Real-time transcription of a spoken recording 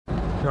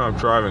Now I'm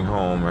driving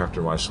home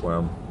after my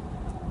swim,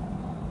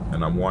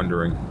 and I'm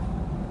wondering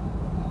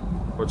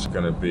what's it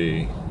going to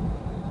be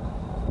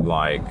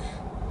like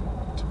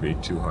to be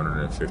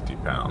 250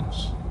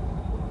 pounds.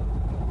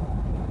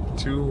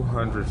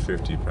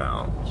 250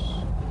 pounds.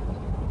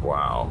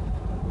 Wow.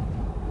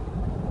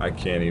 I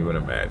can't even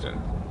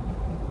imagine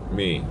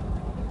me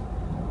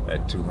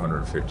at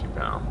 250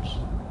 pounds.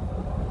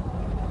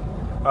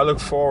 I look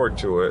forward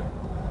to it.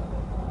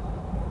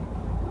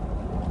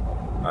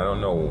 I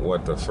don't know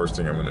what the first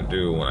thing I'm going to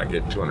do when I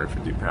get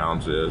 250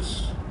 pounds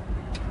is.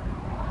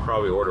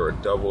 Probably order a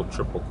double,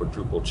 triple,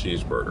 quadruple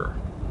cheeseburger.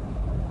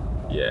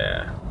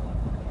 Yeah.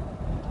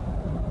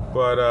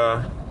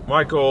 But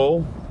my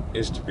goal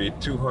is to be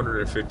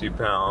 250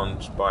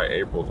 pounds by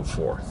April the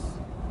 4th.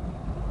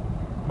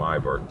 My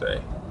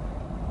birthday.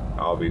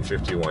 I'll be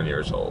 51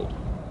 years old.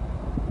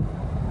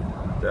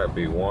 That'd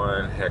be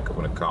one heck of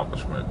an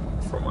accomplishment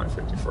for my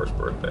 51st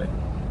birthday.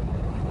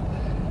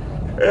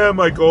 And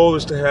my goal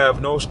is to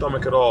have no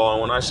stomach at all.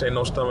 And when I say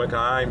no stomach,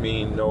 I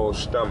mean no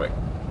stomach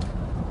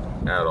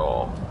at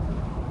all.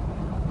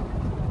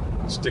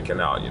 Sticking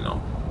out,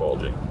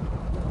 bulging.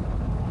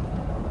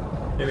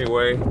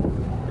 Anyway,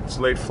 it's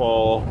late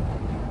fall,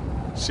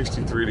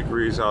 63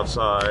 degrees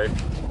outside,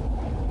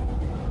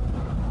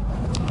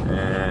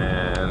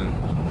 and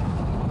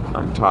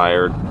I'm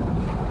tired.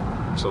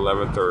 It's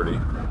 11:30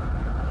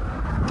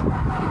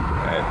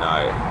 at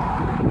night.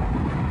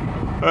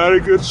 I had a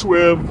good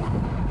swim.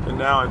 And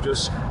now I'm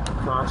just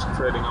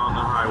concentrating on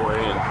the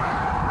highway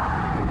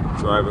and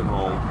driving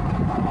home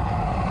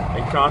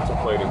and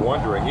contemplating,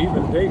 wondering,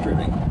 even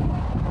daydreaming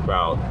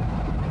about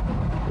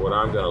what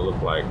I'm going to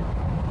look like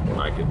when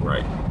I get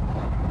right.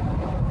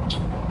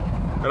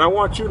 And I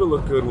want you to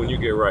look good when you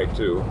get right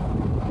too.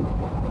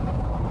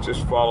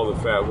 Just follow the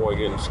fat boy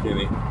getting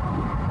skinny.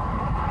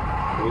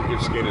 We'll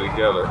get skinny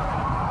together.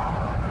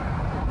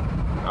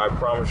 I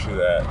promise you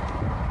that.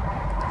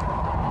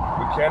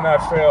 We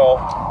cannot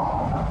fail.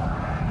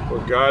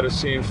 What God has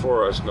seen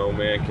for us, no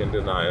man can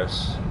deny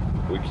us.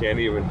 We can't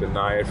even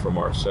deny it from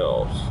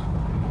ourselves.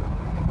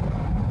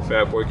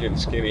 Fat boy getting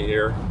skinny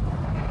here.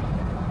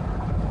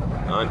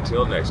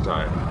 Until next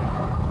time.